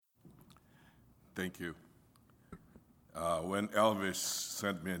Thank you. When Elvis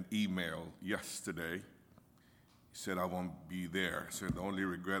sent me an email yesterday, he said, I won't be there. I said, the only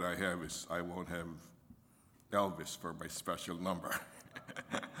regret I have is I won't have Elvis for my special number.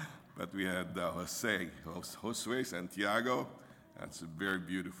 But we had Josue Santiago. That's very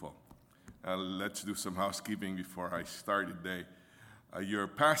beautiful. Let's do some housekeeping before I start today. Your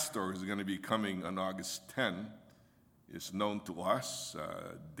pastor is going to be coming on August 10. Is known to us.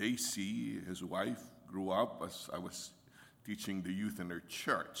 Daisy, his wife, grew up as I was teaching the youth in her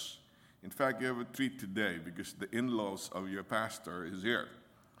church. In fact, you have a treat today because the in-laws of your pastor is here.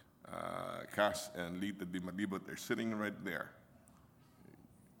 Cass and Lita Di Malibot, they're sitting right there.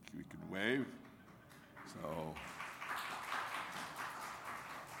 We can wave.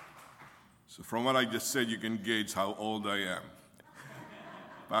 So from what I just said, you can gauge how old I am.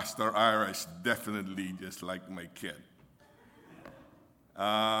 Pastor Ira is definitely just like my kid.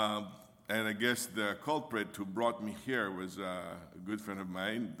 And I guess the culprit who brought me here was a good friend of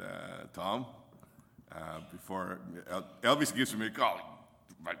mine, Tom. Before Elvis gives me a call,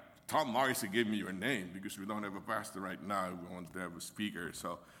 but Tom Morrissey gave me your name because we don't have a pastor right now. We want to have a speaker.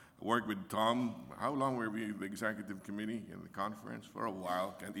 So I worked with Tom. How long were we in the executive committee in the conference? For a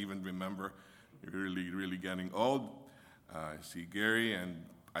while. Can't even remember. You're really getting old. I see Gary, and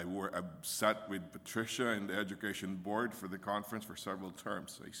I sat with Patricia in the education board for the conference for several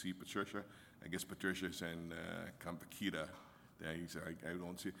terms. I see Patricia. I guess Patricia's in Campaquita. I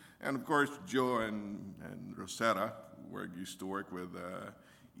don't see. And of course, Joe and Rosetta used to work with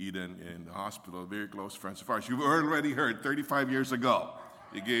Eden in the hospital, very close friends of ours. You've already heard 35 years ago,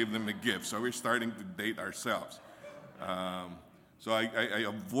 you gave them a gift. So we're starting to date ourselves. So I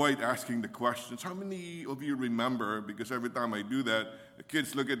avoid asking the questions, how many of you remember? Because every time I do that, the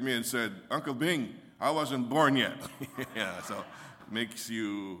kids look at me and said, Uncle Bing, I wasn't born yet. Yeah, so it makes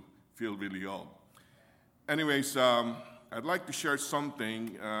you feel really old. Anyways, I'd like to share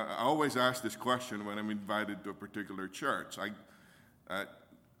something. I always ask this question when I'm invited to a particular church.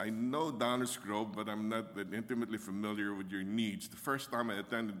 I know Downers Grove, but I'm not that intimately familiar with your needs. The first time I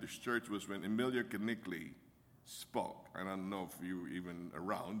attended this church was when Emilio Canicli spoke. I don't know if you were even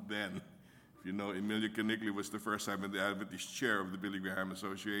around then. If you know, Emilio Canicli was the first time in the Adventist chair of the Billy Graham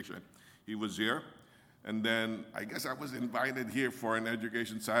Association. He was here. And then I guess I was invited here for an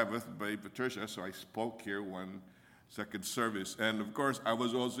education Sabbath by Patricia, so I spoke here one second service. And of course, I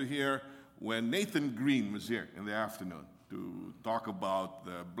was also here when Nathan Green was here in the afternoon to talk about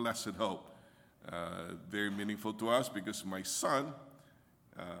the Blessed Hope. Very meaningful to us because my son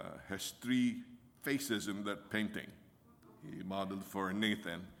has 3 faces in that painting. He modeled for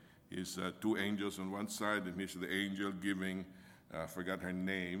Nathan. He's 2 angels on one side, and he's the angel giving, I forgot her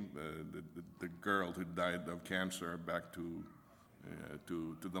name, the girl who died of cancer back to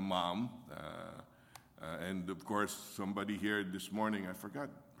the mom. And of course, somebody here this morning, I forgot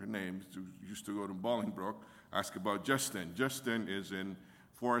her name, who used to go to Bolingbroke, asked about Justin. Justin is in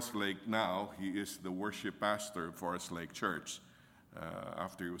Forest Lake now. He is the worship pastor of Forest Lake Church.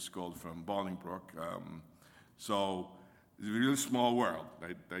 After he was called from Bolingbroke. So it's a really small world.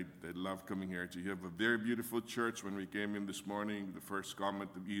 I love coming here. You have a very beautiful church. When we came in this morning, the first comment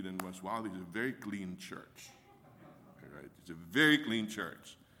of Eden was, wow, this is a very clean church. Right? It's a very clean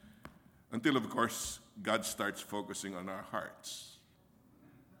church. Until, of course, God starts focusing on our hearts.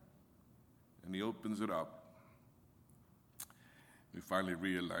 And he opens it up. We finally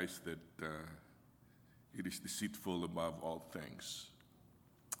realize that it is deceitful above all things.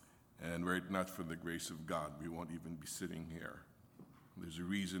 And were it not for the grace of God, we won't even be sitting here. There's a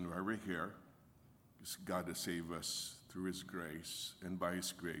reason why we're here. Because God has saved us through his grace. And by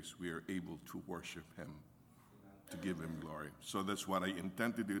his grace, we are able to worship him, to give him glory. So that's what I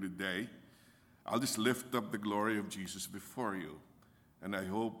intend to do today. I'll just lift up the glory of Jesus before you. And I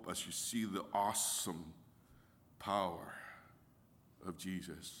hope as you see the awesome power of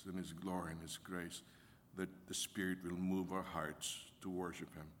Jesus and his glory and his grace, that the Spirit will move our hearts to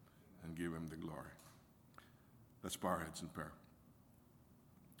worship him and give him the glory. Let's bow our heads in prayer.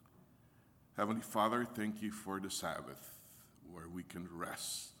 Heavenly Father, thank you for the Sabbath where we can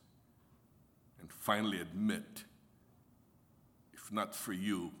rest and finally admit, if not for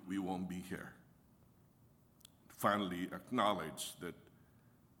you, we won't be here. Finally acknowledge that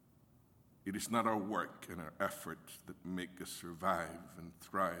it is not our work and our efforts that make us survive and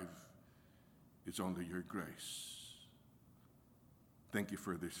thrive. It's only your grace. Thank you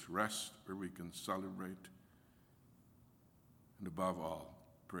for this rest where we can celebrate. And above all,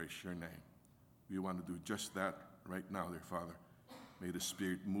 praise your name. We want to do just that right now, dear Father. May the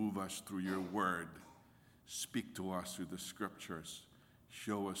Spirit move us through your word. Speak to us through the scriptures.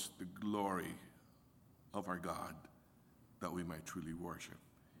 Show us the glory of our God, that we might truly worship.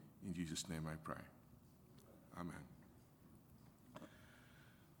 In Jesus' name I pray. Amen.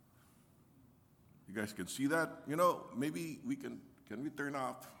 You guys can see that? Maybe we can we turn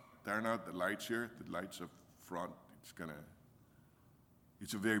out the lights here? The lights up front.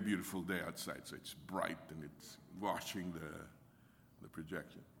 It's a very beautiful day outside, so it's bright and it's washing the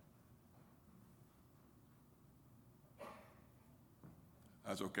projection.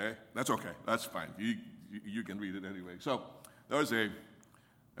 That's okay? That's okay. That's fine. You can read it anyway. So there's a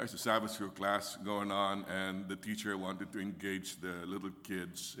Sabbath school class going on, and the teacher wanted to engage the little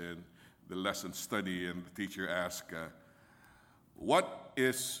kids in the lesson study, and the teacher asked, what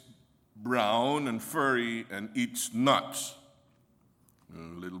is brown and furry and eats nuts?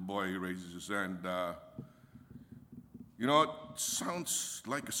 And the little boy raises his hand. It sounds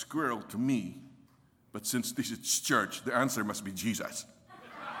like a squirrel to me, but since this is church, the answer must be Jesus.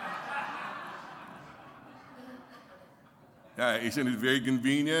 Yeah, isn't it very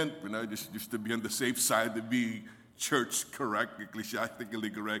convenient? Just to be on the safe side, to be church correct, ecclesiastically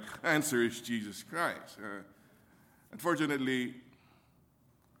correct. Answer is Jesus Christ. Unfortunately,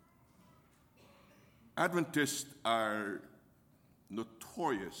 Adventists are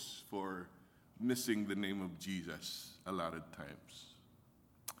notorious for missing the name of Jesus a lot of times.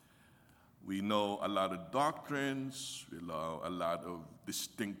 We know a lot of doctrines, we know a lot of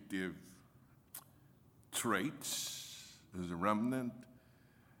distinctive traits as a remnant.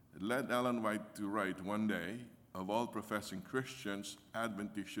 It led Ellen White to write one day, of all professing Christians,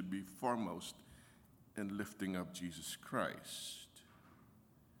 Adventists should be foremost in lifting up Jesus Christ,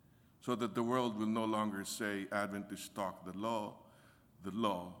 so that the world will no longer say Adventists talk the law,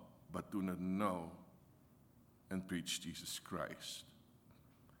 but do not know and preach Jesus Christ.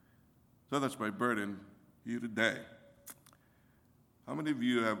 So that's my burden here today. How many of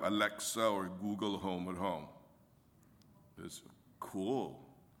you have Alexa or Google Home at home? It's cool.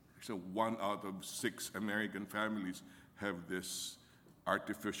 So 1 out of 6 American families have this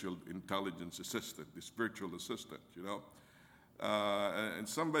artificial intelligence assistant, this virtual assistant, And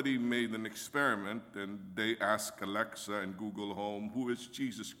somebody made an experiment, and they asked Alexa and Google Home, who is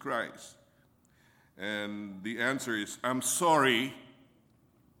Jesus Christ? And the answer is, I'm sorry,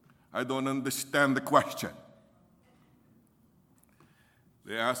 I don't understand the question.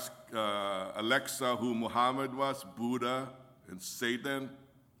 They asked Alexa who Muhammad was, Buddha, and Satan.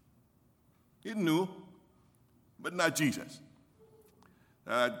 He knew, but not Jesus.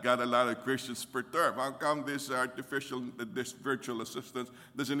 That got a lot of Christians perturbed. How come this virtual assistant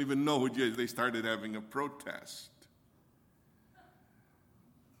doesn't even know who Jesus is? They started having a protest.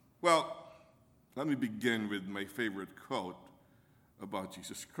 Well, let me begin with my favorite quote about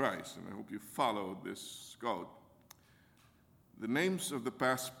Jesus Christ, and I hope you follow this quote. The names of the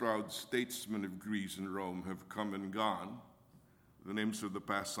past proud statesmen of Greece and Rome have come and gone. The names of the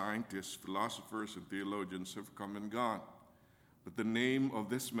past scientists, philosophers, and theologians have come and gone. But the name of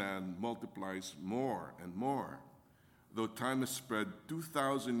this man multiplies more and more. Though time has spread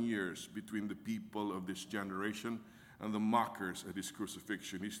 2,000 years between the people of this generation and the mockers at his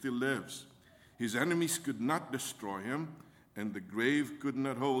crucifixion, he still lives. His enemies could not destroy him, and the grave could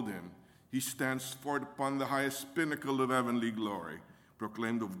not hold him. He stands forth upon the highest pinnacle of heavenly glory,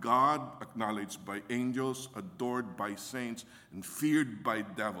 proclaimed of God, acknowledged by angels, adored by saints, and feared by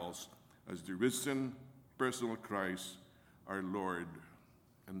devils, as the risen personal Christ, our Lord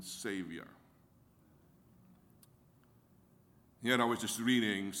and Savior. Yet I was just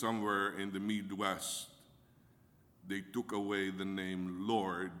reading somewhere in the Midwest, they took away the name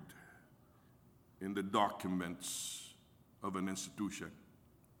Lord in the documents of an institution.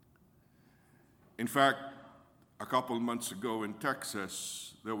 In fact, a couple months ago in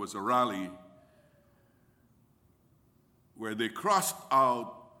Texas, there was a rally where they crossed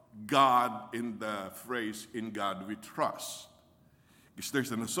out God in the phrase, "In God we trust." Because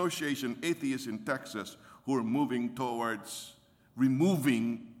there's an association, atheists in Texas, who are moving towards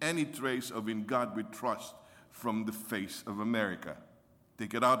removing any trace of "In God we trust" from the face of America.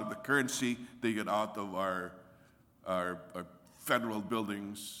 Take it out of the currency, take it out of our federal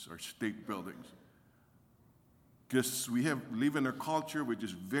buildings, our state buildings. Because we live in a culture which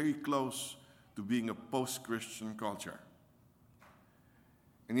is very close to being a post-Christian culture.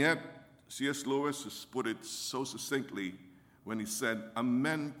 And yet, C.S. Lewis has put it so succinctly when he said, "A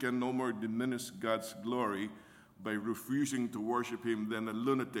man can no more diminish God's glory by refusing to worship him than a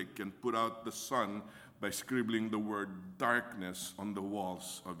lunatic can put out the sun by scribbling the word darkness on the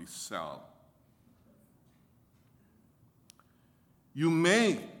walls of his cell." You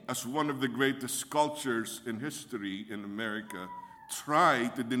may, as one of the greatest cultures in history in America, try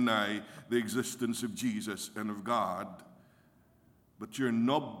to deny the existence of Jesus and of God, but you're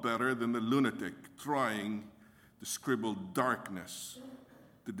no better than the lunatic trying to scribble darkness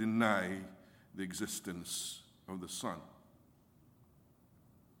to deny the existence of the Son.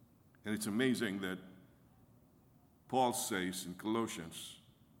 And it's amazing that Paul says in Colossians,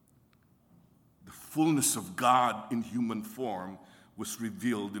 the fullness of God in human form was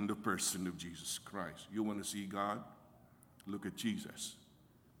revealed in the person of Jesus Christ. You want to see God? Look at Jesus,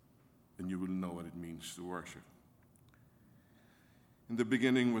 and you will know what it means to worship. In the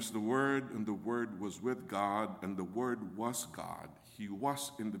beginning was the Word, and the Word was with God, and the Word was God. He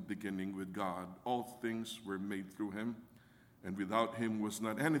was in the beginning with God. All things were made through him, and without him was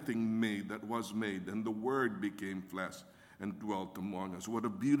not anything made that was made. And the Word became flesh and dwelt among us. What a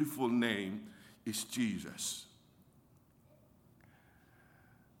beautiful name is Jesus.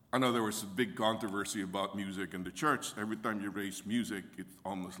 I know there was a big controversy about music in the church. Every time you raise music, it's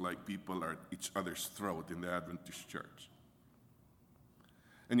almost like people are at each other's throat in the Adventist church.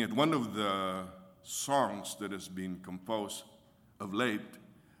 And yet one of the songs that has been composed of late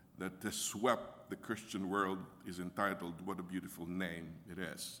that has swept the Christian world is entitled, What a Beautiful Name It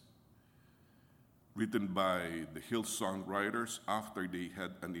Is. Written by the Hillsong writers after they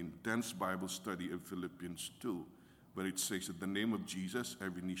had an intense Bible study of Philippians 2, where it says that the name of Jesus,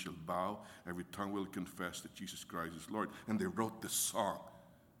 every knee shall bow, every tongue will confess that Jesus Christ is Lord. And they wrote this song.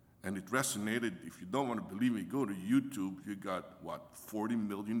 And it resonated. If you don't want to believe me, go to YouTube. You got, 40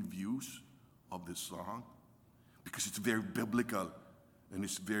 million views of this song? Because it's very biblical, and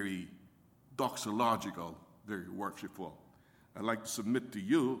it's very doxological, very worshipful. I'd like to submit to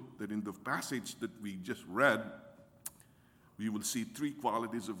you that in the passage that we just read, we will see three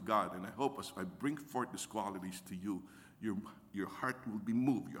qualities of God. And I hope as I bring forth these qualities to you, your heart will be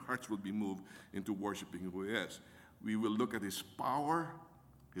moved. Your hearts will be moved into worshiping who He is. We will look at His power,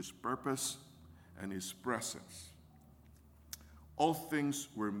 His purpose, and His presence. All things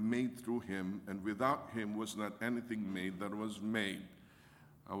were made through Him, and without Him was not anything made that was made.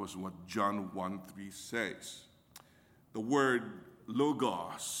 That was what John 1:3 says. The word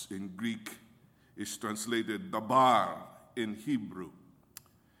logos in Greek is translated dabar in Hebrew.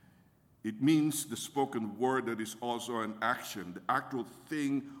 It means the spoken word that is also an action, the actual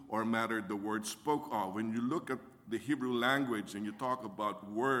thing or matter the word spoke of. When you look at the Hebrew language and you talk about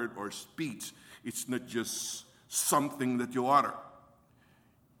word or speech, it's not just something that you utter.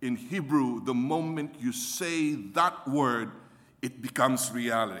 In Hebrew, the moment you say that word, it becomes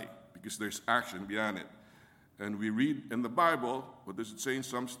reality because there's action behind it. And we read in the Bible, what does it say in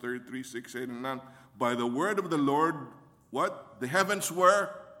Psalms 33, 6, 8, and 9? By the word of the Lord, what? The heavens were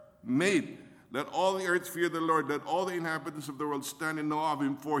made. Let all the earth fear the Lord. Let all the inhabitants of the world stand in awe of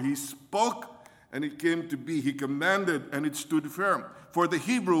Him. For He spoke, and it came to be. He commanded, and it stood firm. For the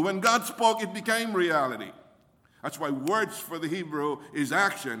Hebrew, when God spoke, it became reality. That's why words for the Hebrew is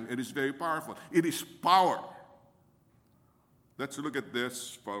action. It is very powerful. It is power. Let's look at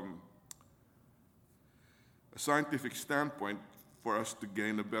this from a scientific standpoint for us to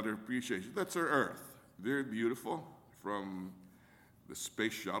gain a better appreciation. That's our Earth. Very beautiful from the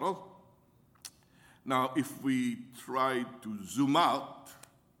space shuttle. Now, if we try to zoom out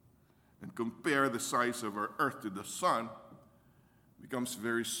and compare the size of our Earth to the sun, it becomes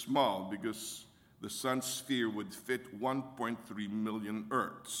very small because the sun's sphere would fit 1.3 million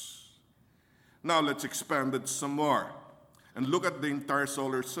Earths. Now let's expand it some more and look at the entire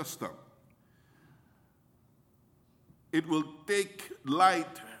solar system. It will take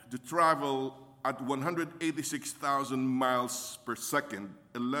light to travel at 186,000 miles per second,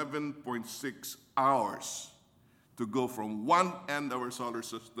 11.6 hours, to go from one end of our solar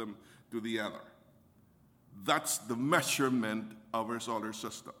system to the other. That's the measurement of our solar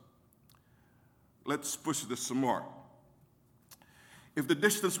system. Let's push this some more. If the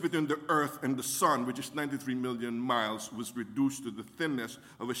distance between the Earth and the Sun, which is 93 million miles, was reduced to the thinness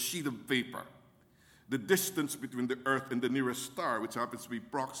of a sheet of paper, the distance between the Earth and the nearest star, which happens to be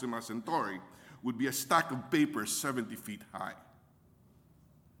Proxima Centauri, would be a stack of paper 70 feet high.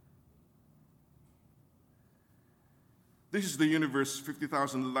 This is the universe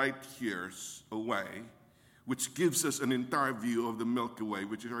 50,000 light years away, which gives us an entire view of the Milky Way,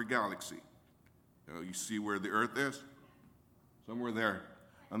 which is our galaxy. You see where the Earth is? Somewhere there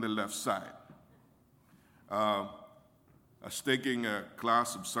on the left side. I was taking a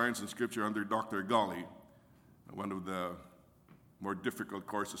class of science and scripture under Dr. Gully. One of the more difficult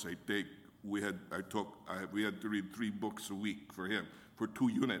courses I take, we had to read 3 books a week for him for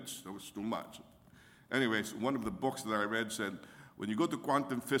 2 units. That was too much. Anyways, one of the books that I read said, When you go to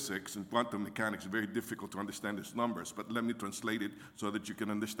quantum physics and quantum mechanics, it's very difficult to understand these numbers, but let me translate it so that you can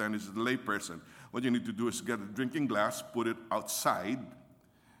understand as a layperson. What you need to do is get a drinking glass, put it outside,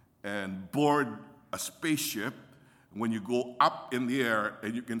 and board a spaceship. When you go up in the air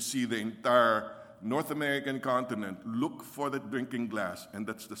and you can see the entire North American continent, look for the drinking glass, and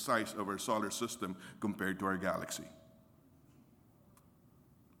that's the size of our solar system compared to our galaxy.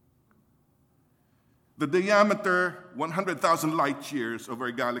 The diameter, 100,000 light years of our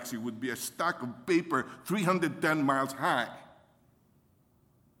galaxy would be a stack of paper 310 miles high.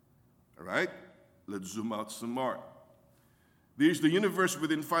 All right? Let's zoom out some more. There's the universe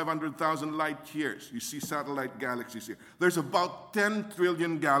within 500,000 light years. You see satellite galaxies here. There's about 10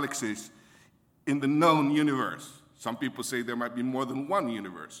 trillion galaxies in the known universe. Some people say there might be more than one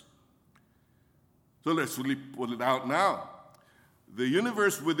universe. So let's really put it out now. The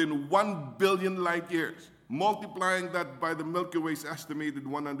universe within 1 billion light years, multiplying that by the Milky Way's estimated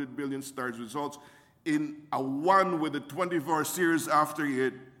 100 billion stars, results in a 1 with a 24 series after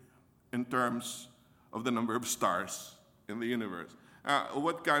it in terms of the number of stars in the universe.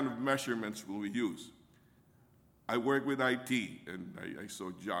 What kind of measurements will we use? I work with IT, and I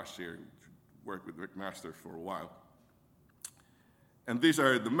saw Josh here, worked with Rick Master for a while. And these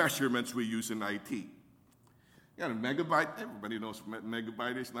are the measurements we use in IT. You got a megabyte. Everybody knows what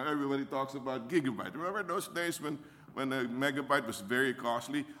megabyte is. Now everybody talks about gigabyte. Remember those days when a megabyte was very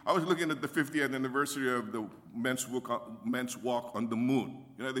costly? I was looking at the 50th anniversary of the men's walk on the moon.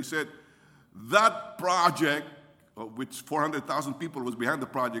 You know, they said that project, which 400,000 people was behind the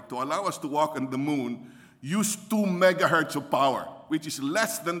project, to allow us to walk on the moon, used 2 megahertz of power, which is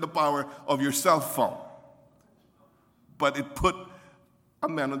less than the power of your cell phone. But it put a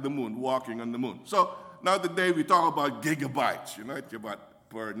man on the moon, walking on the moon. So now today we talk about gigabytes, you know, it's about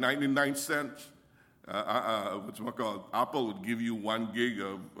for 99 cents, Apple would give you 1 gig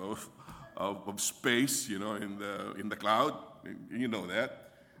of space, you know, in the cloud. You know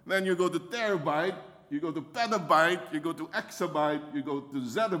that. Then you go to terabyte, you go to petabyte, you go to exabyte, you go to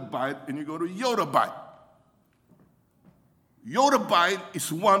zettabyte, and you go to yottabyte. Yottabyte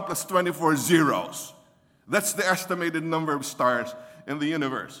is 1 plus 24 zeros. That's the estimated number of stars in the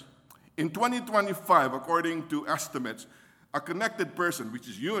universe. In 2025, according to estimates, a connected person, which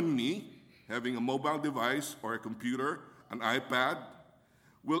is you and me, having a mobile device or a computer, an iPad,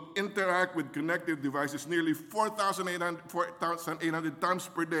 will interact with connected devices nearly 4,800 times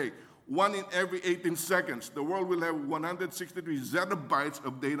per day, 1 in every 18 seconds. The world will have 163 zettabytes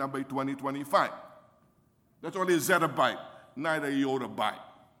of data by 2025. That's only a zettabyte, not a yottabyte.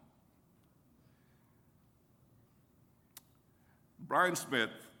 Brian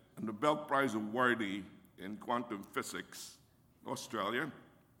Smith, a Nobel Prize awardee in quantum physics, Australia,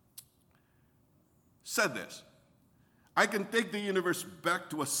 said this: I can take the universe back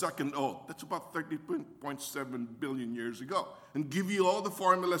to a second old, that's about 30.7 billion years ago, and give you all the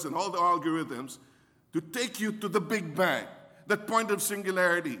formulas and all the algorithms to take you to the Big Bang, that point of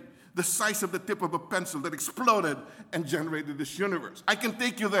singularity, the size of the tip of a pencil that exploded and generated this universe. I can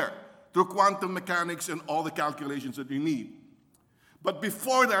take you there through quantum mechanics and all the calculations that you need. But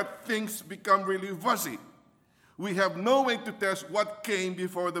before that, things become really fuzzy. We have no way to test what came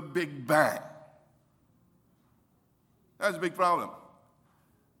before the Big Bang. That's a big problem.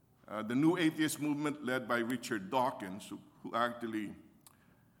 The new atheist movement led by Richard Dawkins, who actually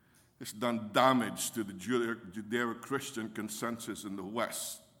has done damage to the Judeo-Christian consensus in the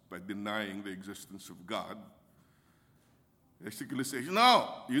West by denying the existence of God, basically says, no,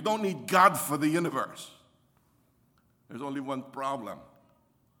 you don't need God for the universe. There's only one problem.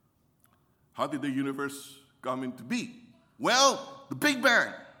 How did the universe come into being? Well, the Big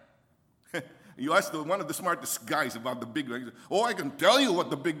Bang. You ask one of the smartest guys about the Big Bang. He says, oh, I can tell you what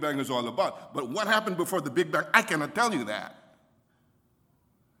the Big Bang is all about. But what happened before the Big Bang, I cannot tell you that.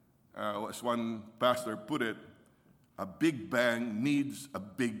 As one pastor put it, a Big Bang needs a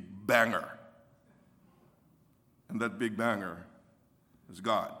big banger. And that big banger is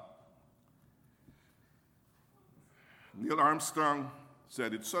God. Neil Armstrong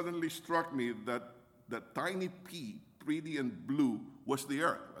said, it suddenly struck me that that tiny pea, pretty and blue, was the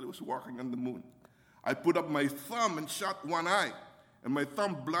Earth. I was walking on the moon. I put up my thumb and shut one eye, and my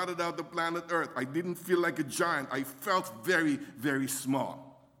thumb blotted out the planet Earth. I didn't feel like a giant. I felt very, very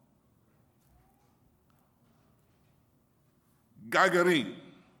small. Gagarin,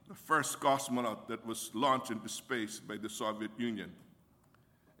 the first cosmonaut that was launched into space by the Soviet Union.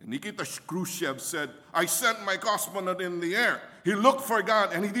 And Nikita Khrushchev said, I sent my cosmonaut in the air. He looked for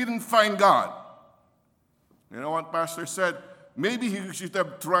God, and he didn't find God. You know what Pastor said? Maybe he should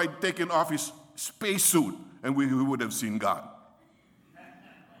have tried taking off his spacesuit, and we would have seen God.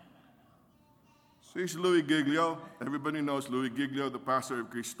 So here's Louis Giglio. Everybody knows Louis Giglio, the pastor of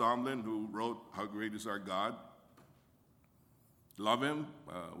Chris Tomlin, who wrote How Great Is Our God. Love him.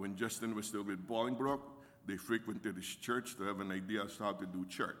 When Justin was still with Bolingbroke, they frequented his church to have an idea of how to do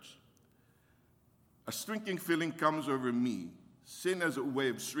church. A shrinking feeling comes over me. Sin as a way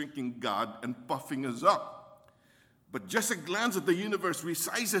of shrinking God and puffing us up. But just a glance at the universe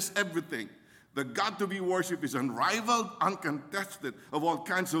resizes everything. The God to be worshipped is unrivaled, uncontested, of all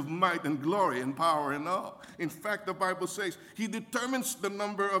kinds of might and glory and power and all. In fact, the Bible says he determines the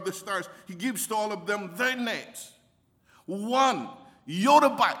number of the stars. He gives to all of them their names. One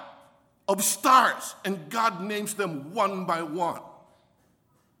yottabyte of stars, and God names them one by one.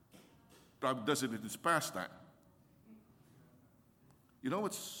 God does it in his pastime. You know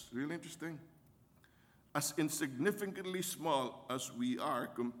what's really interesting? As insignificantly small as we are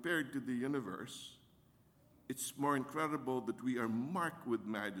compared to the universe, it's more incredible that we are marked with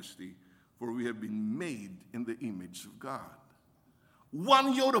majesty, for we have been made in the image of God.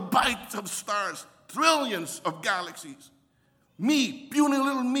 One yottabyte of stars, trillions of galaxies. Me, puny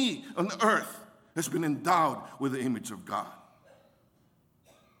little me on the earth, has been endowed with the image of God.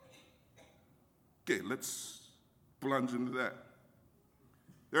 Okay, let's plunge into that.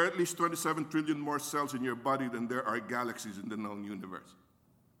 There are at least 27 trillion more cells in your body than there are galaxies in the known universe.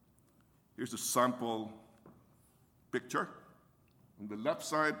 Here's a sample picture. On the left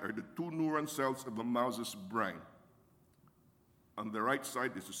side are the 2 neuron cells of a mouse's brain. On the right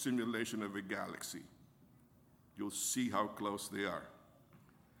side is a simulation of a galaxy. You'll see how close they are.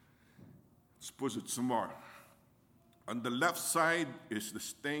 Let's push it some more. On the left side is the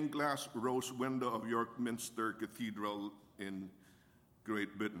stained glass rose window of York Minster Cathedral in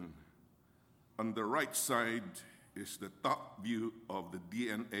Great Britain. On the right side is the top view of the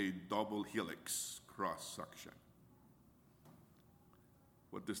DNA double helix cross-section.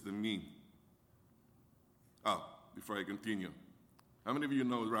 What does that mean? Before I continue, how many of you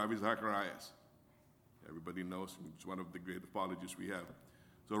know Ravi Zacharias? Everybody knows him. He's one of the great apologists we have.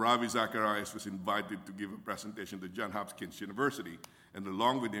 So Ravi Zacharias was invited to give a presentation to Johns Hopkins University, and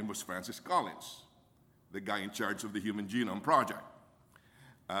along with him was Francis Collins, the guy in charge of the Human Genome Project.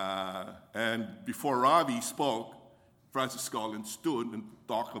 And before Ravi spoke, Francis Collins stood and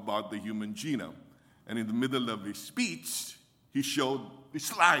talked about the human genome. And in the middle of his speech, he showed the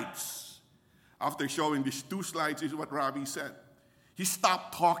slides. After showing these 2 slides, this is what Ravi said. He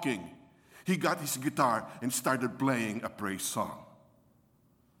stopped talking. He got his guitar and started playing a praise song.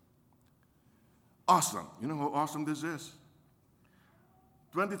 Awesome. You know how awesome this is?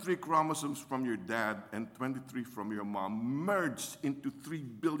 23 chromosomes from your dad and 23 from your mom merged into 3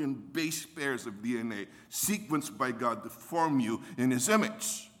 billion base pairs of DNA sequenced by God to form you in his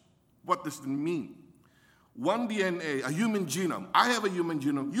image. What does that mean? One DNA, a human genome, I have a human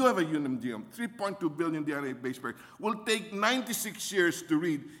genome, you have a human genome, 3.2 billion DNA base pairs, will take 96 years to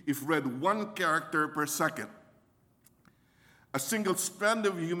read if read 1 character per second. A single strand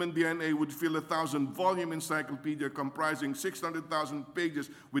of human DNA would fill a 1,000-volume encyclopedia comprising 600,000 pages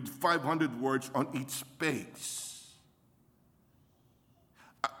with 500 words on each page.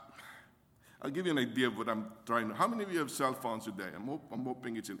 I'll give you an idea of what I'm trying to. How many of you have cell phones today? I'm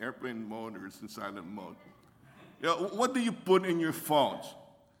hoping it's in airplane mode or it's in silent mode. Yeah, what do you put in your phones?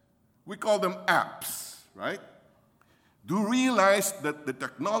 We call them apps, right? Do you realize that the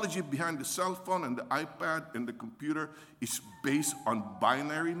technology behind the cell phone and the iPad and the computer is based on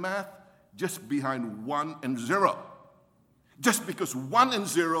binary math, just behind 1 and 0? Just because 1 and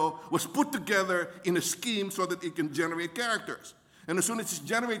 0 was put together in a scheme so that it can generate characters. And as soon as it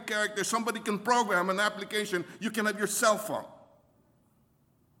generates characters, somebody can program an application, you can have your cell phone.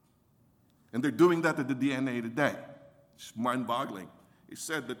 And they're doing that at the DNA today. It's mind-boggling. It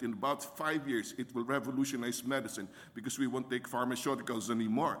said that in about 5 years, it will revolutionize medicine because we won't take pharmaceuticals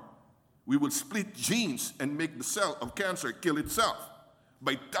anymore. We will split genes and make the cell of cancer kill itself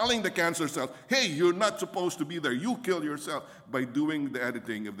by telling the cancer cells, hey, you're not supposed to be there. You kill yourself by doing the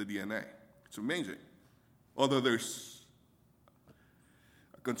editing of the DNA. It's amazing. Although there's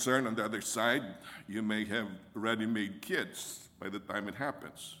a concern on the other side, you may have ready-made kids by the time it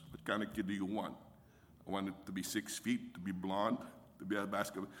happens. What kind of kid do you want? I want it to be 6 feet, to be blonde, to be a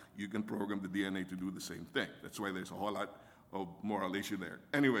basketball. You can program the DNA to do the same thing. That's why there's a whole lot of moral issue there.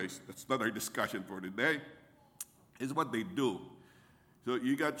 Anyways, that's not our discussion for today. Is what they do. So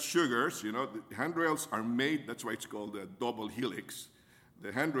you got sugars, you know, the handrails are made, that's why it's called a double helix.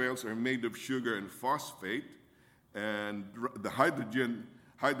 The handrails are made of sugar and phosphate, and the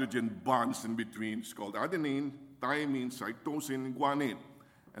hydrogen bonds in between is called adenine, thymine, cytosine, and guanine.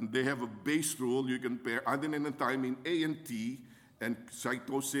 And they have a base rule. You can pair adenine and thymine, A and T, and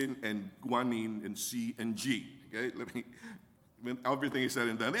cytosine and guanine and C and G. Okay, when everything is said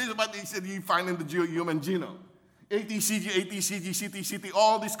and done, this is what they said you find in the human genome. ATCG, ATCG, CT,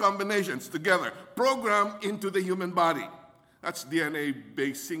 all these combinations together, programmed into the human body. That's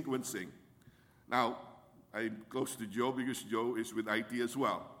DNA-based sequencing. Now, I'm close to Joe because Joe is with IT as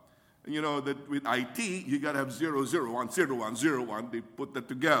well. And you know that with IT, you got to have 0, 0, 1, 0, 1, 0, 1. They put that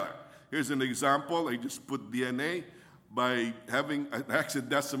together. Here's an example. I just put DNA. By having an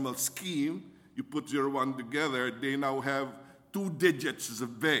hexadecimal scheme, you put 0, 1 together, they now have 2 digits as a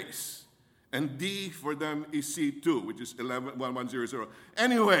base. And D for them is C2, which is 111100.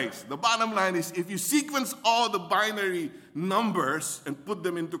 Anyways, the bottom line is if you sequence all the binary numbers and put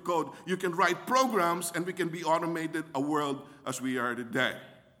them into code, you can write programs and we can be automated a world as we are today.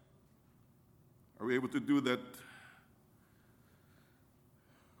 Are we able to do that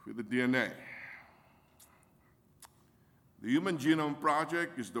with the DNA? The Human Genome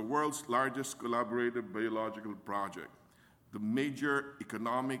Project is the world's largest collaborative biological project. The major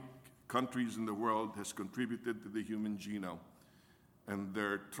economic countries in the world has contributed to the human genome, and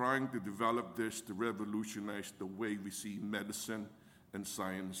they're trying to develop this to revolutionize the way we see medicine and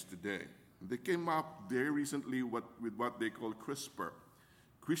science today. They came up very recently with what they call CRISPR.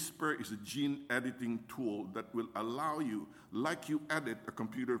 CRISPR is a gene editing tool that will allow you, like you edit a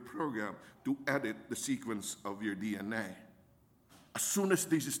computer program, to edit the sequence of your DNA. As soon as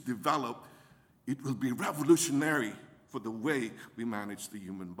this is developed, it will be revolutionary for the way we manage the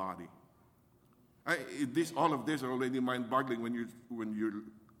human body. All of this are already mind-boggling when you're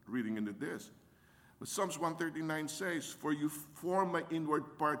reading into this. But Psalms 139 says, "For you formed my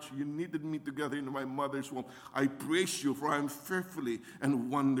inward parts, you knitted me together in my mother's womb. I praise you, for I am fearfully and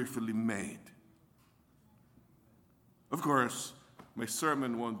wonderfully made." Of course, my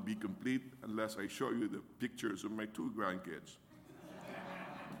sermon won't be complete unless I show you the pictures of my 2 grandkids.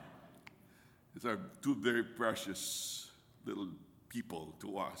 These are 2 very precious little people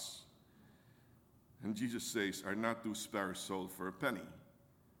to us. And Jesus says, "Are not 2 sparrows sold for a penny?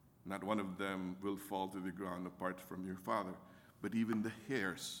 Not one of them will fall to the ground apart from your Father. But even the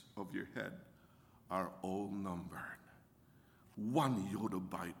hairs of your head are all numbered. 1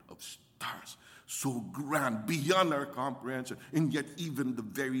 yodobyte of stars, so grand beyond our comprehension, and yet even the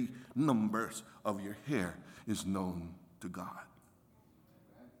very numbers of your hair is known to God."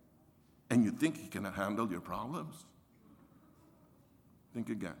 And you think He cannot handle your problems? Think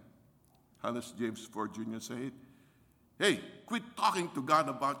again. How does James 4 Jr. say it? Hey, quit talking to God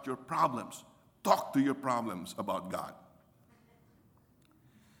about your problems. Talk to your problems about God.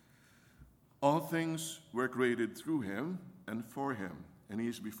 All things were created through Him and for Him, and He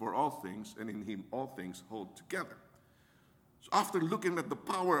is before all things, and in Him all things hold together. So after looking at the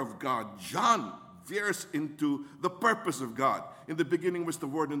power of God, John veers into the purpose of God. In the beginning was the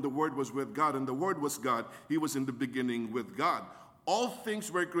Word, and the Word was with God, and the Word was God. He was in the beginning with God. All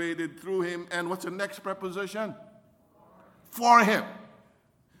things were created through Him, and what's the next preposition? For Him.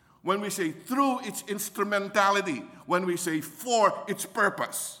 When we say through, it's instrumentality. When we say for, it's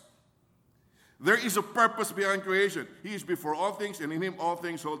purpose. There is a purpose behind creation. He is before all things, and in Him all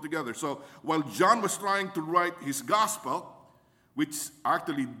things hold together. So while John was trying to write his gospel, which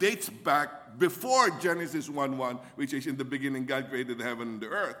actually dates back before Genesis 1:1, which is in the beginning God created the heaven and the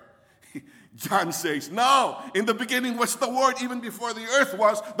earth, John says, no, in the beginning was the Word. Even before the earth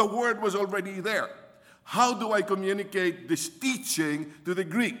was, the Word was already there. How do I communicate this teaching to the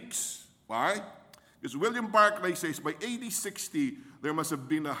Greeks? Why? Because William Barclay says by AD 60, there must have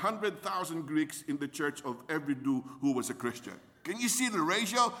been 100,000 Greeks in the church of every Jew who was a Christian. Can you see the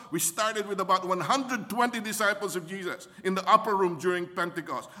ratio? We started with about 120 disciples of Jesus in the upper room during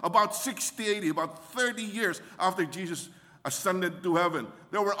Pentecost. About 60, 80, about 30 years after Jesus ascended to heaven,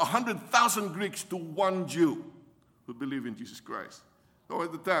 there were 100,000 Greeks to 1 Jew who believed in Jesus Christ. That was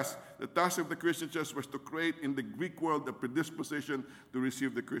the task. The task of the Christian church was to create in the Greek world the predisposition to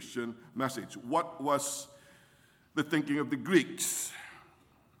receive the Christian message. What was the thinking of the Greeks?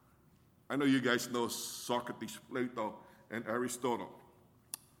 I know you guys know Socrates, Plato, and Aristotle.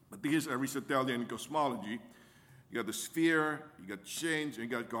 But this is Aristotelian cosmology. You got the sphere, you got change, and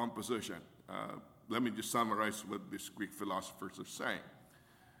you got composition. Let me just summarize what these Greek philosophers are saying.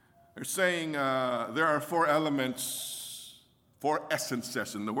 They're saying there are 4 elements, 4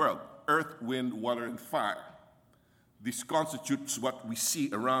 essences in the world: earth, wind, water, and fire. This constitutes what we see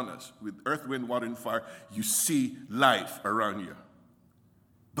around us. With earth, wind, water, and fire, you see life around you.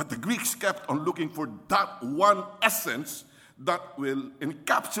 But the Greeks kept on looking for that one essence that will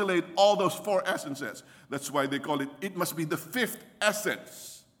encapsulate all those 4 essences. That's why they call it, it must be the 5th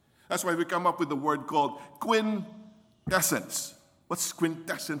essence. That's why we come up with the word called quintessence. What's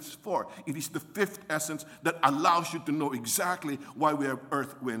quintessence for? It is the fifth essence that allows you to know exactly why we have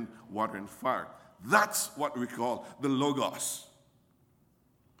earth, wind, water, and fire. That's what we call the Logos.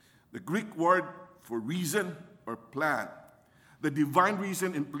 The Greek word for reason or plan. The divine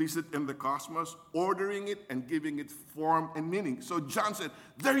reason implicit in the cosmos, ordering it and giving it form and meaning. So John said,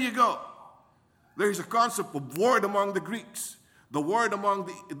 there you go. There is a concept of word among the Greeks. The word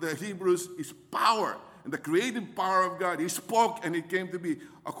among the Hebrews is power. And the creative power of God. He spoke and it came to be.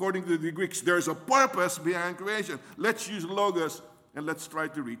 According to the Greeks, there's a purpose behind creation. Let's use Logos and let's try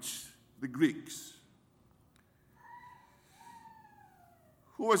to reach the Greeks.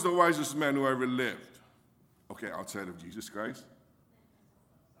 Who was the wisest man who ever lived? Okay, outside of Jesus Christ?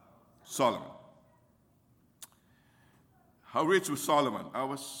 Solomon. How rich was Solomon? I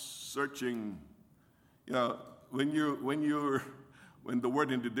was searching, when the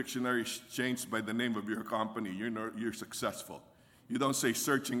word in the dictionary is changed by the name of your company, you're successful. You don't say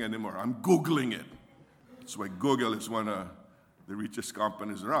searching anymore. I'm Googling it. That's why Google is one of the richest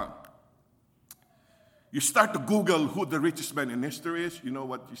companies around. You start to Google who the richest man in history is, you know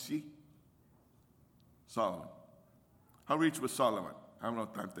what you see? Solomon. How rich was Solomon? I have no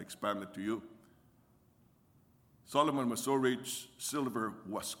time to expand it to you. Solomon was so rich, silver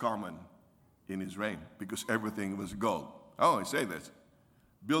was common in his reign because everything was gold. I always say this.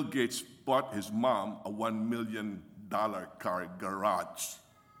 Bill Gates bought his mom a $1 million car garage.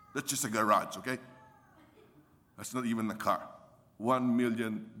 That's just a garage, okay? That's not even a car. $1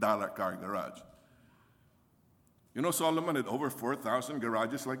 million car garage. You know, Solomon had over 4,000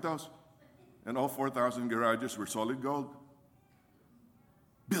 garages like those. And all 4,000 garages were solid gold.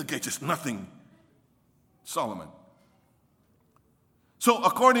 Bill Gates is nothing. Solomon. So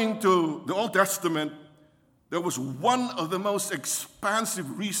according to the Old Testament, there was one of the most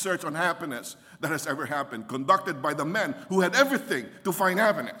expansive research on happiness that has ever happened, conducted by the man who had everything to find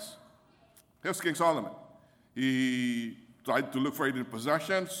happiness. Here's King Solomon. He tried to look for it in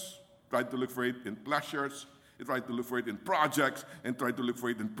possessions, tried to look for it in pleasures, he tried to look for it in projects, and tried to look for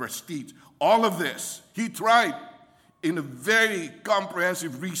it in prestige. All of this, he tried in a very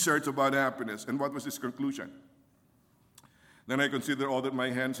comprehensive research about happiness. And what was his conclusion? Then I consider all that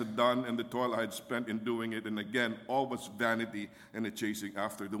my hands had done and the toil I had spent in doing it, and again, all was vanity and a chasing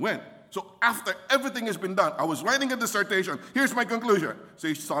after the wind. So after everything has been done, I was writing a dissertation. Here's my conclusion,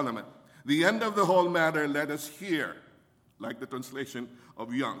 says Solomon. The end of the whole matter, let us hear, like the translation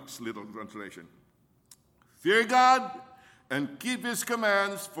of Young's little translation. Fear God and keep his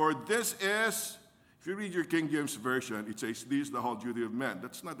commands, for this is, if you read your King James Version, it says, this is the whole duty of man.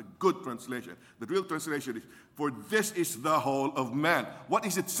 That's not a good translation. The real translation is, for this is the whole of man. What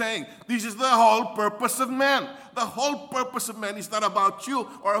is it saying? This is the whole purpose of man. The whole purpose of man is not about you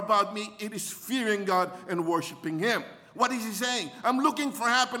or about me. It is fearing God and worshiping him. What is he saying? I'm looking for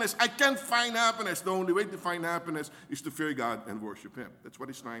happiness. I can't find happiness. The only way to find happiness is to fear God and worship him. That's what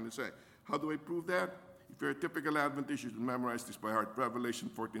he's trying to say. How do I prove that? If you're a typical Adventist, you should memorize this by heart.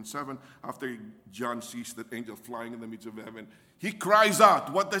 Revelation 14:7. After John sees that angel flying in the midst of heaven, he cries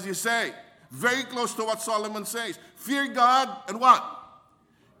out. What does he say? Very close to what Solomon says. Fear God and what?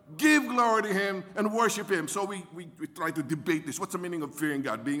 Give glory to him and worship him. So we try to debate this. What's the meaning of fearing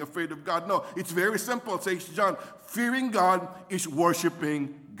God? Being afraid of God? No, it's very simple, says John. Fearing God is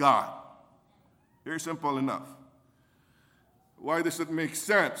worshiping God. Very simple enough. Why does it make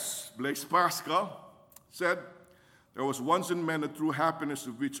sense? Blaise Pascal said, there was once in man a true happiness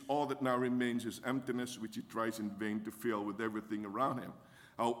of which all that now remains is emptiness, which he tries in vain to fill with everything around him.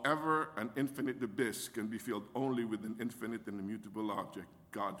 However, an infinite abyss can be filled only with an infinite and immutable object,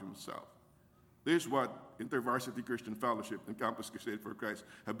 God himself. This is what InterVarsity Christian Fellowship and Campus Crusade for Christ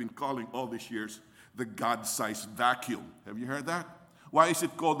have been calling all these years the God-sized vacuum. Have you heard that? Why is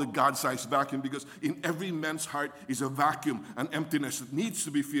it called the God-sized vacuum? Because in every man's heart is a vacuum, an emptiness that needs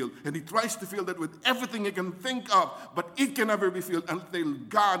to be filled. And he tries to fill that with everything he can think of, but it can never be filled until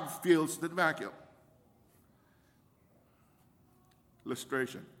God fills that vacuum.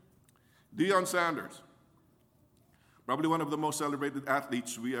 Illustration. Deion Sanders, probably one of the most celebrated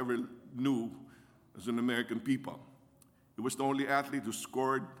athletes we ever knew as an American people. He was the only athlete who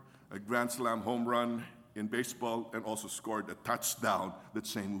scored a Grand Slam home run in baseball and also scored a touchdown that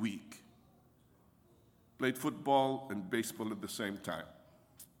same week. Played football and baseball at the same time.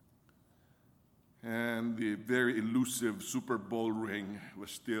 And the very elusive Super Bowl ring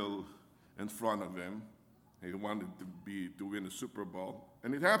was still in front of him. He wanted to win a Super Bowl.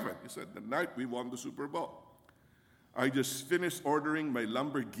 And it happened. He said, the night we won the Super Bowl. I just finished ordering my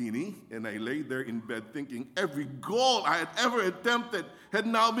Lamborghini, and I lay there in bed thinking every goal I had ever attempted had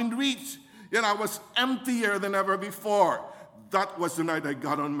now been reached. Yet I was emptier than ever before. That was the night I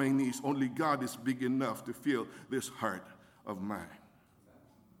got on my knees. Only God is big enough to fill this heart of mine.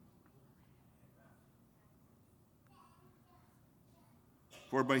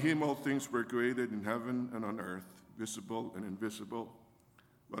 For by him all things were created in heaven and on earth, visible and invisible,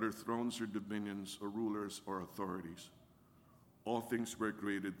 whether thrones or dominions or rulers or authorities. All things were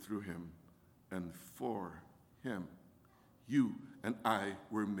created through him and for him. You and I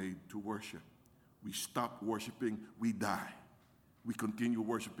were made to worship. We stop worshiping, we die. We continue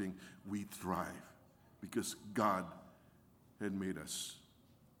worshiping, we thrive. Because God had made us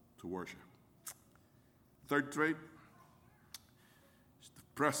to worship. Third trait is the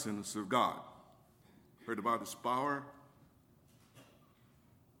presence of God. Heard about his power.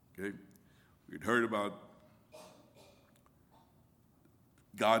 Okay, we'd heard about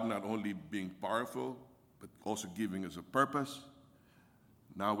God not only being powerful, but also giving us a purpose.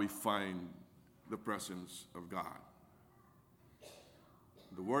 Now we find the presence of God.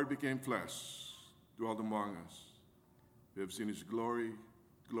 The Word became flesh, dwelt among us. We have seen his glory,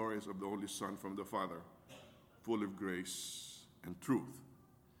 glorious of the only Son from the Father, full of grace and truth.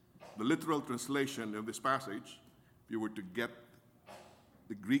 The literal translation of this passage, if you were to get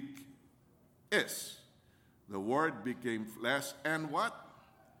the Greek, is the Word became flesh and what?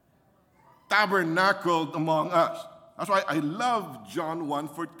 Tabernacled among us. That's why I love John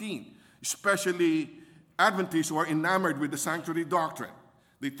 1:14, especially Adventists who are enamored with the sanctuary doctrine.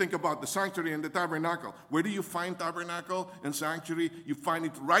 They think about the sanctuary and the tabernacle. Where do you find tabernacle and sanctuary? You find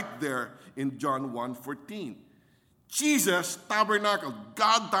it right there in John 1:14. Jesus tabernacled.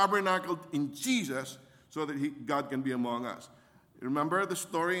 God tabernacled in Jesus so that God can be among us. Remember the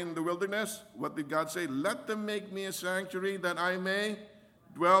story in the wilderness? What did God say? Let them make me a sanctuary that I may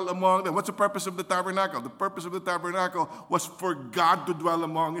dwell among them. What's the purpose of the tabernacle? The purpose of the tabernacle was for God to dwell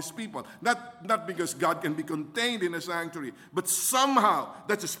among his people. Not because God can be contained in a sanctuary, but somehow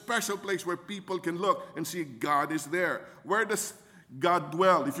that's a special place where people can look and see God is there. Where does God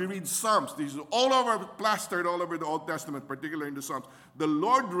dwell? If you read Psalms, these are all over, plastered all over the Old Testament, particularly in the Psalms. The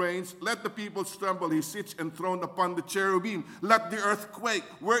Lord reigns, let the people tremble. He sits enthroned upon the cherubim. Let the earth quake.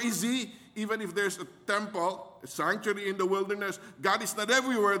 Where is he? Even if there's a temple, a sanctuary in the wilderness, God is not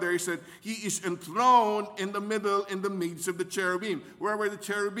everywhere there. He said, he is enthroned in the middle, in the midst of the cherubim. Where were the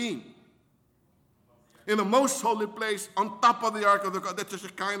cherubim? In the most holy place, on top of the ark of the God. That's just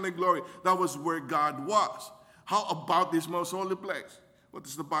a kind of glory. That was where God was. How about this most holy place? What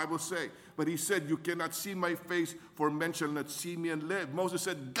does the Bible say? But he said, you cannot see my face, for men shall not see me and live. Moses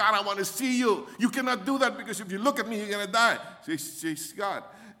said, God, I want to see you. You cannot do that because if you look at me, you're going to die. Says God.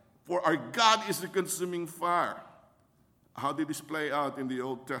 For our God is a consuming fire. How did this play out in the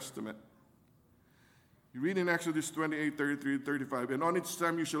Old Testament? You read in Exodus 28, 33, 35, and on its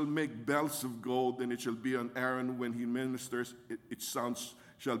time you shall make bells of gold, and it shall be on Aaron when he ministers. Its sounds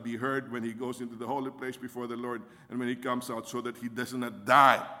shall be heard when he goes into the holy place before the Lord, and when he comes out, so that he does not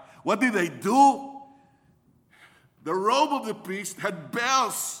die. What did they do? The robe of the priest had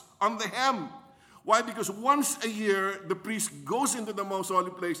bells on the hem. Why? Because once a year, the priest goes into the most holy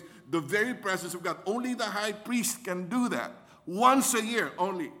place, the very presence of God. Only the high priest can do that. Once a year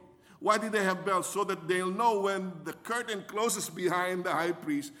only. Why did they have bells? So that they'll know when the curtain closes behind the high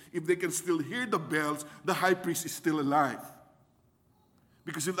priest, if they can still hear the bells, the high priest is still alive.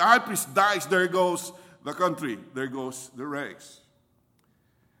 Because if the high priest dies, there goes the country, there goes the race.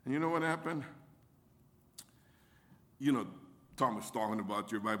 And you know what happened? You know, Thomas talking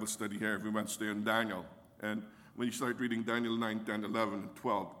about your Bible study here every Wednesday on Daniel. And when you start reading Daniel 9, 10, 11, and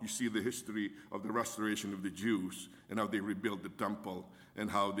 12, you see the history of the restoration of the Jews and how they rebuilt the temple and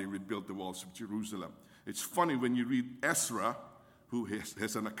how they rebuilt the walls of Jerusalem. It's funny when you read Ezra, who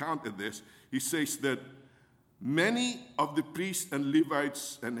has an account of this, he says that many of the priests and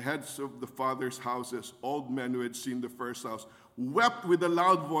Levites and heads of the fathers' houses, old men who had seen the first house, wept with a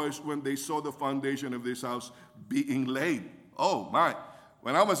loud voice when they saw the foundation of this house being laid. Oh my.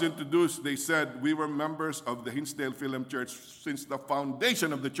 When I was introduced, they said we were members of the Hinsdale Film Church since the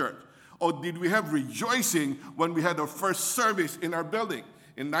foundation of the church. Oh, did we have rejoicing when we had our first service in our building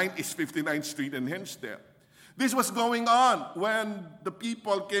in East 59th Street in Hinsdale? This was going on when the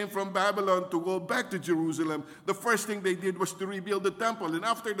people came from Babylon to go back to Jerusalem. The first thing they did was to rebuild the temple. And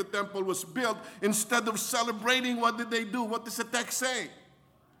after the temple was built, instead of celebrating, what did they do? What does the text say?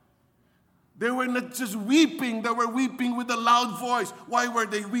 They were not just weeping, they were weeping with a loud voice. Why were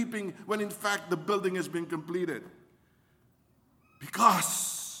they weeping when in fact the building has been completed?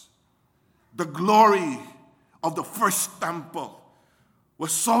 Because the glory of the first temple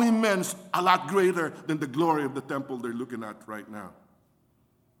was so immense, a lot greater than the glory of the temple they're looking at right now.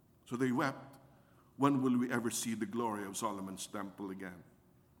 So they wept when will we ever see the glory of Solomon's temple again?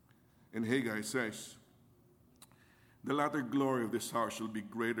 And Haggai says, the latter glory of this house shall be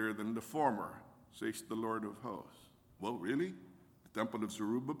greater than the former, says the Lord of hosts. Well, really? The temple of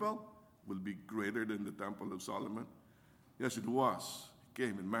Zerubbabel will be greater than the temple of Solomon? Yes, it was. It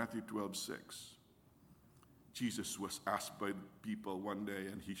came in Matthew 12:6. Jesus was asked by the people one day,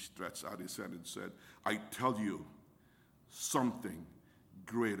 and he stretched out his hand and said, I tell you, something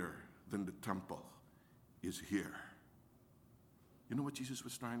greater than the temple is here. You know what Jesus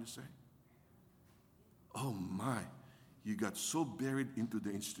was trying to say? Oh my, you got so buried into the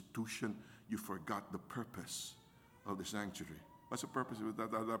institution, you forgot the purpose of the sanctuary. What's the purpose of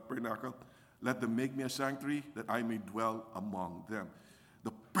that tabernacle? Let them make me a sanctuary that I may dwell among them.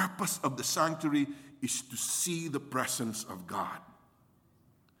 The purpose of the sanctuary is to see the presence of God.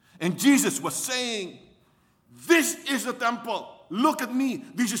 And Jesus was saying, this is the temple. Look at me.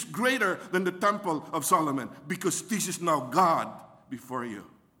 This is greater than the temple of Solomon, because this is now God before you.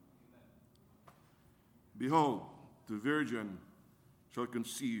 Behold, the virgin shall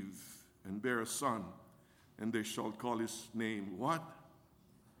conceive and bear a son, and they shall call his name what?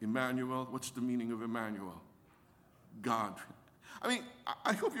 Emmanuel. What's the meaning of Emmanuel? God. I mean,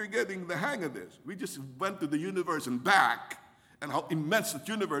 I hope you're getting the hang of this. We just went to the universe and back, and how immense the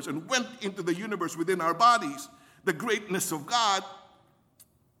universe, and went into the universe within our bodies, the greatness of God.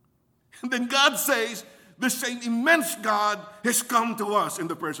 And then God says, the same immense God has come to us in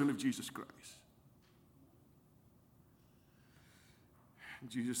the person of Jesus Christ.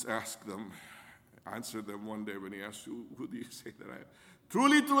 Jesus asked them, answered them one day when he asked, who do you say that I am?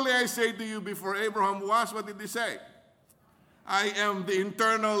 Truly, truly, I say to you, before Abraham was, what did he say? I am the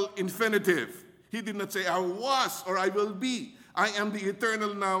eternal infinitive. He did not say, I was or I will be. I am the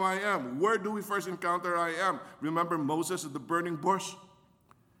eternal now I am. Where do we first encounter I am? Remember Moses at the burning bush?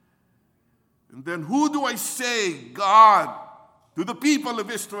 And then who do I say God to the people of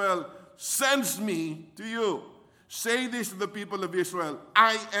Israel sends me to you? Say this to the people of Israel,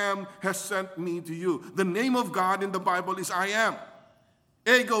 I am has sent me to you. The name of God in the Bible is I am.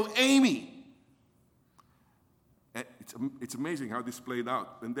 Ego eimi. It's amazing how this played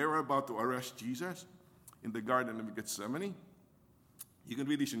out. When they were about to arrest Jesus in the Garden of Gethsemane, you can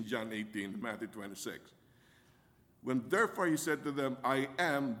read this in John 18, Matthew 26. When therefore he said to them, I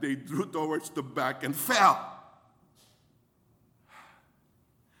am, they drew towards the back and fell.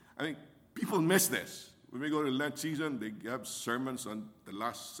 I mean, people miss this. When we go to Lent season, they have sermons on the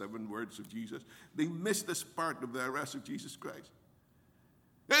last 7 words of Jesus. They miss this part of the arrest of Jesus Christ.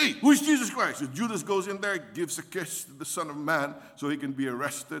 Hey, who's Jesus Christ? So Judas goes in there, gives a kiss to the Son of Man so he can be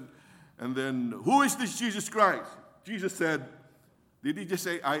arrested. And then, who is this Jesus Christ? Jesus said, did he just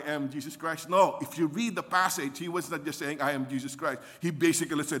say, I am Jesus Christ? No. If you read the passage, he was not just saying, I am Jesus Christ. He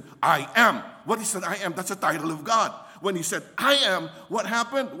basically said, I am. What he said, I am, that's a title of God. When he said, I am, what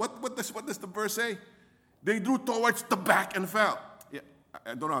happened? What does the verse say? They drew towards the back and fell. Yeah,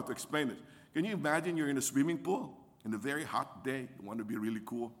 I don't know how to explain this. Can you imagine you're in a swimming pool in a very hot day, you want to be really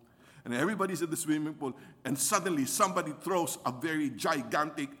cool, and everybody's at the swimming pool, and suddenly somebody throws a very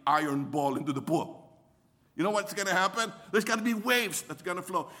gigantic iron ball into the pool. You know what's going to happen? There's going to be waves that's going to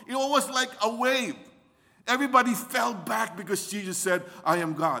flow. It was like a wave. Everybody fell back because Jesus said, I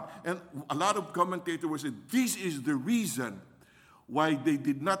am God. And a lot of commentators were saying, this is the reason why they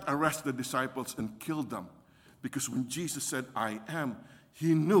did not arrest the disciples and kill them. Because when Jesus said, I am,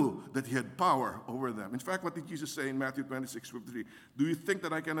 he knew that he had power over them. In fact, what did Jesus say in Matthew 26:53? Do you think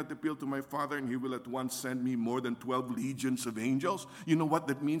that I cannot appeal to my Father and he will at once send me more than 12 legions of angels? You know what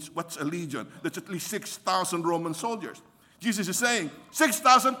that means? What's a legion? That's at least 6,000 Roman soldiers. Jesus is saying,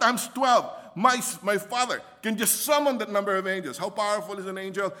 6,000 times 12. My Father can just summon that number of angels. How powerful is an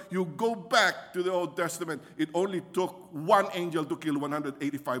angel? You go back to the Old Testament. It only took one angel to kill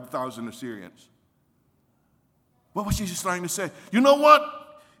 185,000 Assyrians. What was Jesus trying to say? You know what?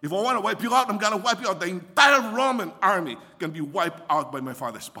 If I want to wipe you out, I'm going to wipe you out. The entire Roman army can be wiped out by my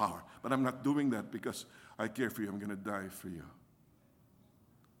Father's power. But I'm not doing that because I care for you. I'm going to die for you.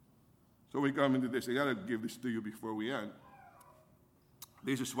 So we come into this. I got to give this to you before we end.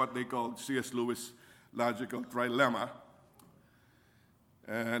 This is what they call C.S. Lewis' logical trilemma.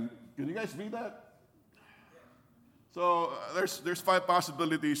 And can you guys read that? So there's 5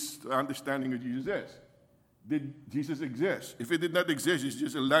 possibilities to understanding who Jesus is. Did Jesus exist? If he did not exist, he's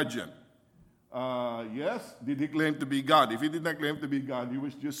just a legend. Yes. Did he claim to be God? If he did not claim to be God, he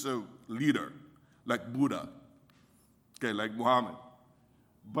was just a leader, like Buddha, okay, like Muhammad.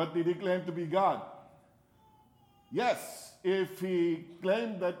 But did he claim to be God? Yes. If he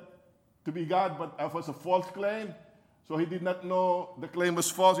claimed that to be God, but it was a false claim, so he did not know the claim was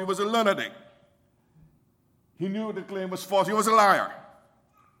false, he was a lunatic. He knew the claim was false. He was a liar.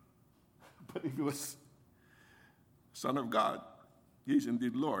 But if he was Son of God, he is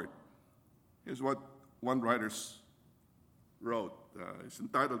indeed Lord. Here's what one writer wrote. It's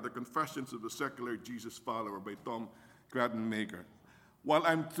entitled The Confessions of the Secular Jesus Follower by Tom Gradenmaker. While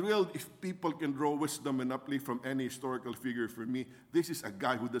I'm thrilled if people can draw wisdom and uplift from any historical figure, for me, this is a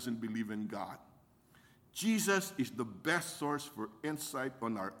guy who doesn't believe in God. Jesus is the best source for insight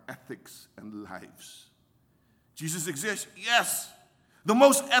on our ethics and lives. Jesus exists, yes. The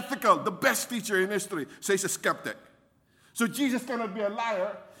most ethical, the best teacher in history, says a skeptic. So Jesus cannot be a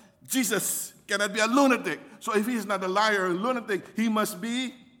liar. Jesus cannot be a lunatic. So if he's not a liar or a lunatic, he must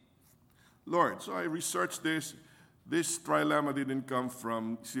be Lord. So I researched this. This trilemma didn't come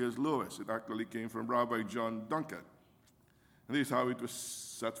from C.S. Lewis. It actually came from Rabbi John Duncan. And this is how it was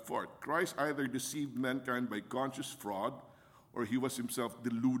set forth. Christ either deceived mankind by conscious fraud, or he was himself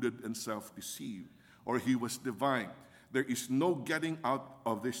deluded and self-deceived, or he was divine. There is no getting out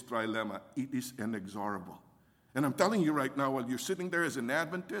of this trilemma. It is inexorable. And I'm telling you right now, while you're sitting there as an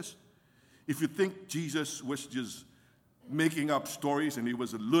Adventist, if you think Jesus was just making up stories and he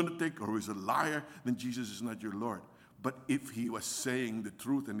was a lunatic or he was a liar, then Jesus is not your Lord. But if he was saying the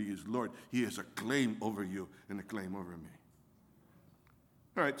truth and he is Lord, he has a claim over you and a claim over me.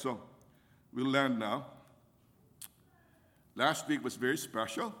 All right, so we'll land now. Last week was very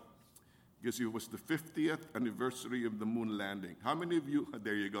special because it was the 50th anniversary of the moon landing. How many of you,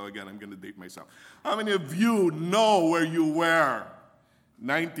 there you go again, I'm going to date myself. How many of you know where you were?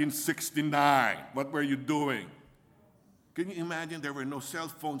 1969. What were you doing? Can you imagine there were no cell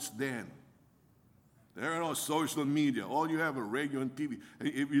phones then? There were no social media. All you have are radio and TV.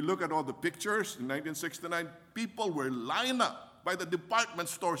 If you look at all the pictures in 1969, people were lined up by the department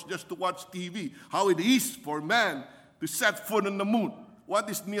stores just to watch TV. How it is for man to set foot on the moon. What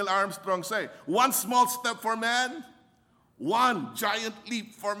does Neil Armstrong say? One small step for man, one giant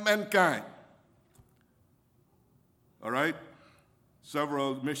leap for mankind. All right?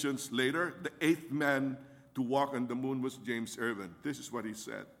 Several missions later, the 8th man to walk on the moon was James Irwin. This is what he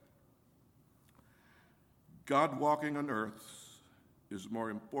said. God walking on earth is more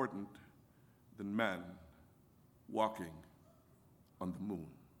important than man walking on the moon.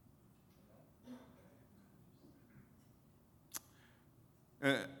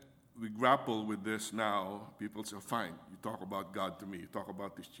 We grapple with this now. People say, fine, you talk about God to me, you talk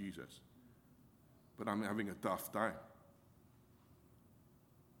about this Jesus. But I'm having a tough time.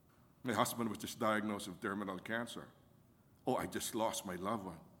 My husband was just diagnosed with terminal cancer. Oh, I just lost my loved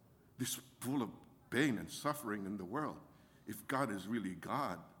one. This full of pain and suffering in the world. If God is really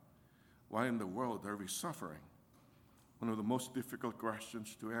God, why in the world are we suffering? One of the most difficult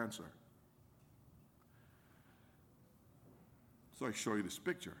questions to answer. So I show you this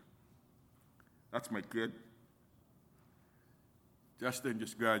picture. That's my kid. Justin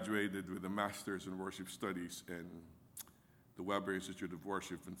just graduated with a master's in worship studies in the Weber Institute of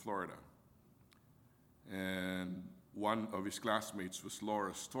Worship in Florida. And one of his classmates was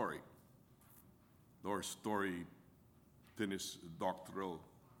Laura Story. Laura Story finished a doctoral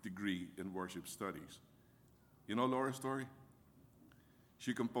degree in worship studies. You know Laura Story?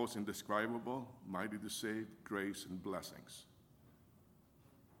 She composed Indescribable, Mighty to Save, Grace, and Blessings.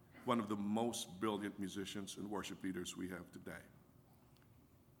 One of the most brilliant musicians and worship leaders we have today.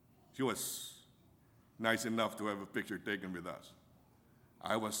 She was nice enough to have a picture taken with us.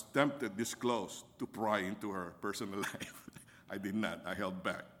 I was tempted this close to pry into her personal life. I did not. I held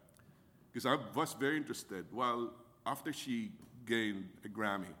back. Because I was very interested. Well, after she gained a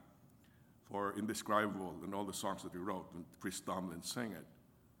Grammy for Indescribable and all the songs that we wrote, and Chris Tomlin sang it,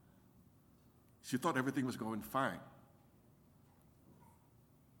 she thought everything was going fine.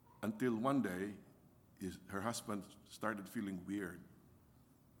 Until one day, her husband started feeling weird.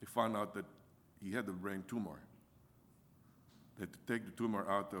 He found out that he had a brain tumor. They had to take the tumor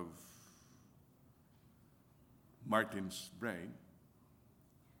out of Martin's brain,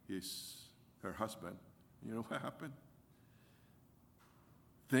 her husband. You know what happened?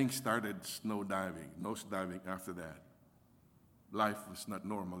 Things started nose diving after that. Life was not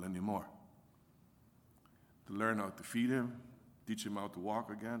normal anymore. To learn how to feed him, teach him how to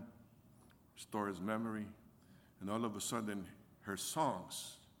walk again, restore his memory, and all of a sudden, her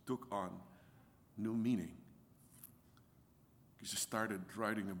songs took on new meaning. She started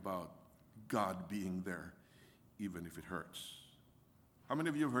writing about God being there, even if it hurts. How many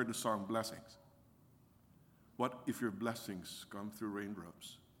of you have heard the song Blessings? What if your blessings come through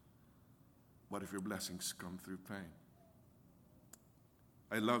raindrops? What if your blessings come through pain?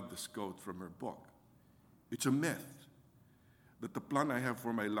 I love this quote from her book. It's a myth, that the plan I have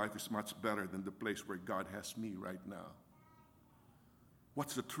for my life is much better than the place where God has me right now.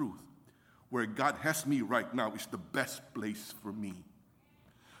 What's the truth? Where God has me right now is the best place for me.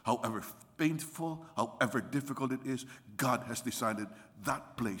 However painful, however difficult it is, God has decided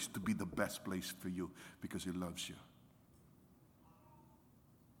that place to be the best place for you because He loves you.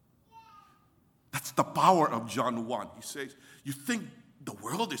 That's the power of John 1. He says, you think the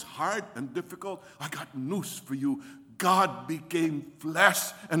world is hard and difficult? I got news for you. God became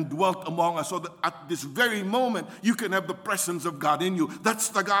flesh and dwelt among us so that at this very moment you can have the presence of God in you. That's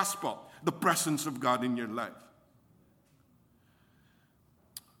the gospel, the presence of God in your life.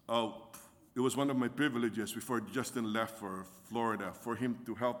 Oh, it was one of my privileges before Justin left for Florida for him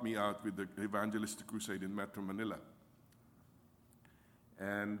to help me out with the evangelistic crusade in Metro Manila.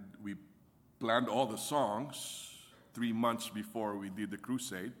 And we planned all the songs 3 months before we did the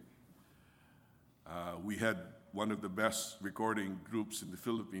crusade. We had one of the best recording groups in the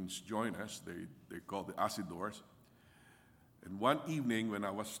Philippines join us. They're called the Asidors. And one evening when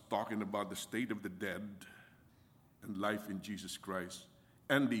I was talking about the state of the dead and life in Jesus Christ,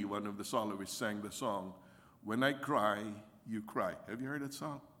 Andy, one of the soloists, sang the song, When I Cry, You Cry. Have you heard that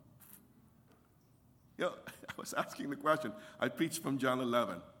song? I was asking the question. I preached from John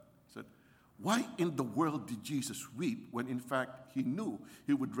 11. I said, why in the world did Jesus weep when in fact He knew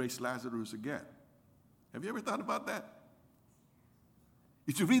He would raise Lazarus again? Have you ever thought about that?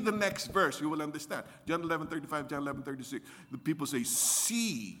 If you read the next verse, you will understand. John 11:35, John 11:36. The people say,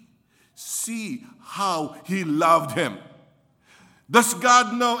 see how He loved him. Does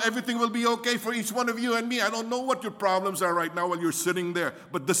God know everything will be okay for each one of you and me? I don't know what your problems are right now while you're sitting there.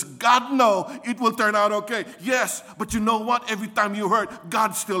 But does God know it will turn out okay? Yes, but you know what? Every time you hurt,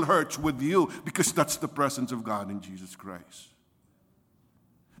 God still hurts with you because that's the presence of God in Jesus Christ.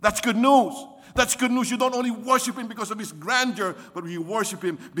 That's good news. That's good news. You don't only worship Him because of His grandeur, but you worship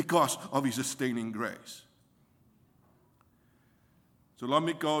Him because of His sustaining grace. So let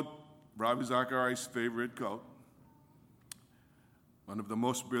me quote Ravi Zachary's favorite quote. One of the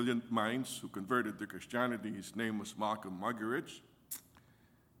most brilliant minds who converted to Christianity, his name was Malcolm Muggeridge.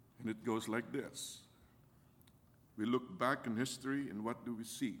 And it goes like this. We look back in history and what do we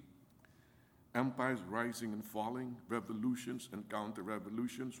see? Empires rising and falling, revolutions and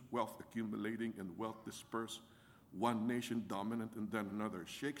counter-revolutions, wealth accumulating and wealth dispersed, one nation dominant and then another.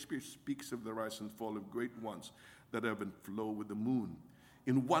 Shakespeare speaks of the rise and fall of great ones that ebb and flow with the moon.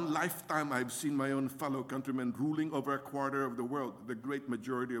 In one lifetime, I've seen my own fellow countrymen ruling over a quarter of the world, the great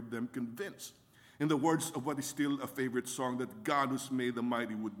majority of them convinced, in the words of what is still a favorite song, that God who's made the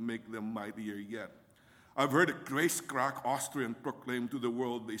mighty would make them mightier yet. I've heard a Grace-crack Austrian proclaim to the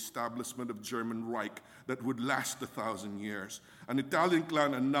world the establishment of German Reich that would last 1,000 years. An Italian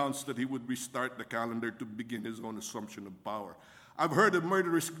clan announced that he would restart the calendar to begin his own assumption of power. I've heard a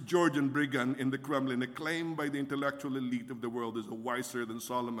murderous Georgian brigand in the Kremlin acclaimed by the intellectual elite of the world as a wiser than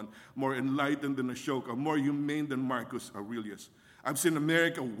Solomon, more enlightened than Ashoka, more humane than Marcus Aurelius. I've seen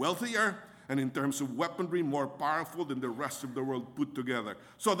America wealthier and in terms of weaponry more powerful than the rest of the world put together.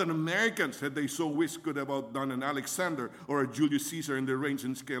 So that Americans, had they so wished, could have outdone an Alexander or a Julius Caesar in the range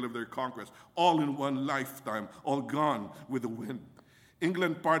and scale of their conquest, all in one lifetime, all gone with the wind.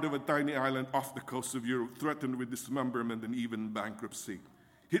 England, part of a tiny island off the coast of Europe, threatened with dismemberment and even bankruptcy.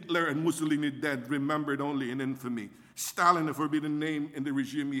 Hitler and Mussolini dead, remembered only in infamy. Stalin, a forbidden name in the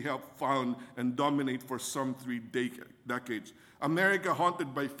regime he helped found and dominate for some 3 decades. America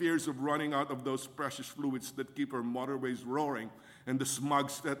haunted by fears of running out of those precious fluids that keep our motorways roaring and the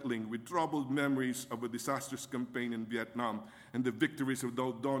smog settling, with troubled memories of a disastrous campaign in Vietnam and the victories of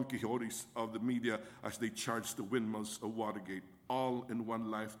the Don Quixotes of the media as they charged the windmills of Watergate. All in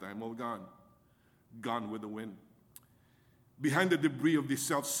one lifetime, all gone. Gone with the wind. Behind the debris of the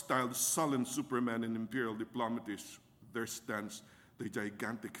self-styled sullen supermen and imperial diplomatists, there stands the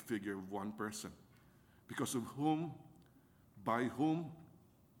gigantic figure of one person, because of whom, by whom,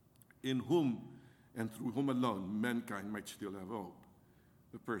 in whom, and through whom alone mankind might still have hope,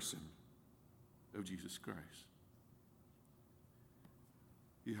 the person of Jesus Christ.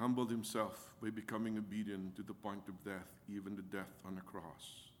 He humbled himself by becoming obedient to the point of death, even the death on a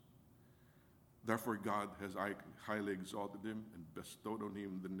cross. Therefore God has highly exalted him and bestowed on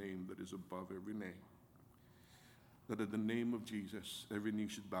him the name that is above every name, that at the name of Jesus every knee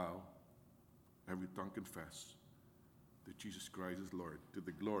should bow, every tongue confess that Jesus Christ is Lord, to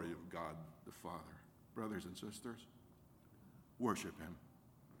the glory of God the Father. Brothers and sisters, worship Him.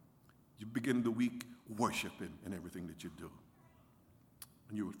 You begin the week, worship Him in everything that you do.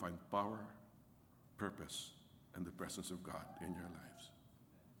 And you will find power, purpose, and the presence of God in your lives.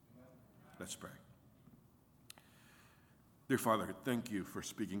 Let's pray. Dear Father, thank you for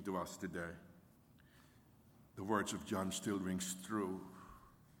speaking to us today. The words of John still rings true.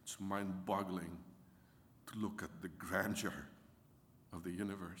 It's mind-boggling to look at the grandeur of the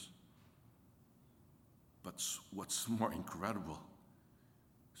universe. But what's more incredible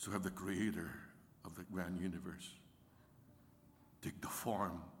is to have the creator of the grand universe take the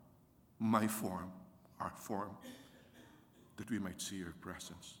form, my form, our form, that we might see your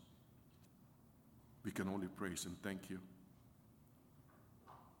presence. We can only praise and thank you.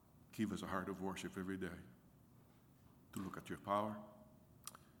 Give us a heart of worship every day to look at your power,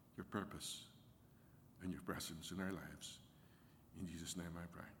 your purpose, and your presence in our lives. In Jesus' name I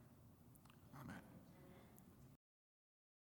pray.